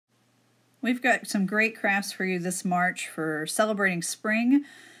We've got some great crafts for you this March for celebrating spring.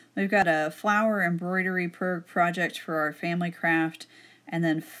 We've got a flower embroidery project for our family craft, and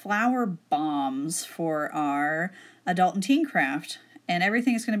then flower bombs for our adult and teen craft. And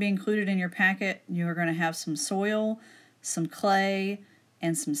everything is going to be included in your packet. You're going to have some soil, some clay,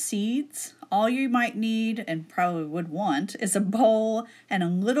 and some seeds. All you might need, and probably would want, is a bowl and a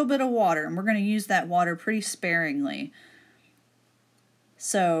little bit of water. And we're going to use that water pretty sparingly.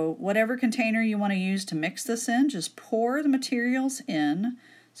 So whatever container you want to use to mix this in, just pour the materials in.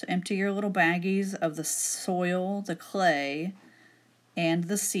 So empty your little baggies of the soil, the clay, and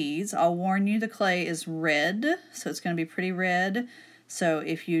the seeds. I'll warn you, the clay is red, so it's going to be pretty red. So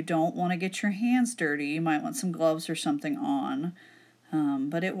if you don't want to get your hands dirty, you might want some gloves or something on.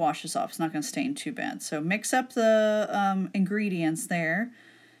 But it washes off. It's not going to stain too bad. So mix up the ingredients there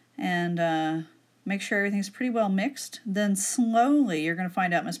and make sure everything's pretty well mixed. Then slowly, you're going to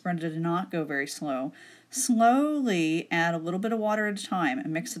find out Miss Brenda did not go very slow. Slowly add a little bit of water at a time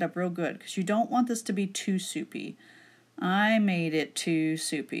and mix it up real good because you don't want this to be too soupy. I made it too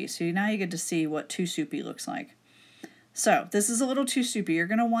soupy. So now you get to see what too soupy looks like. So this is a little too soupy. You're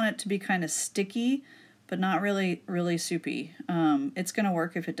going to want it to be kind of sticky, but not really soupy. It's going to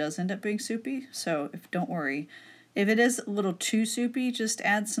work if it does end up being soupy, so don't worry. If it is a little too soupy, just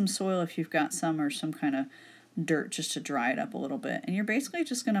add some soil if you've got some, or some kind of dirt just to dry it up a little bit. And you're basically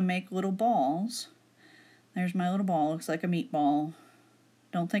just going to make little balls. There's my little ball. Looks like a meatball.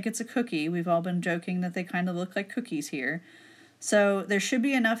 Don't think it's a cookie. We've all been joking that they kind of look like cookies here. So there should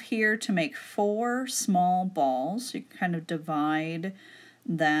be enough here to make 4 small balls. You can kind of divide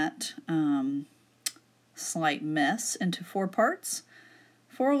that slight mess into 4 parts.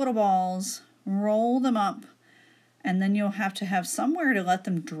 4 little balls, roll them up, and then you'll have to have somewhere to let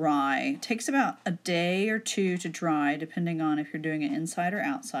them dry. It takes about a day or 2 to dry, depending on if you're doing it inside or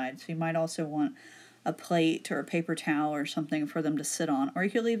outside. So you might also want a plate or a paper towel or something for them to sit on, or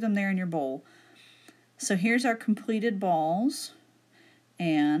you could leave them there in your bowl. So here's our completed balls,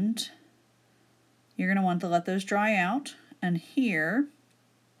 and you're going to want to let those dry out. And here,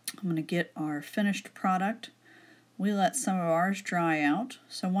 I'm going to get our finished product. We let some of ours dry out.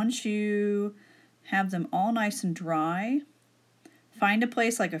 So once you have them all nice and dry, find a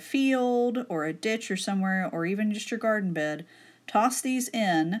place like a field or a ditch or somewhere, or even just your garden bed. Toss these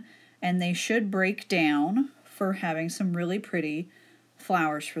in, and they should break down for having some really pretty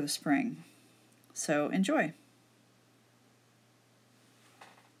flowers for the spring. So enjoy.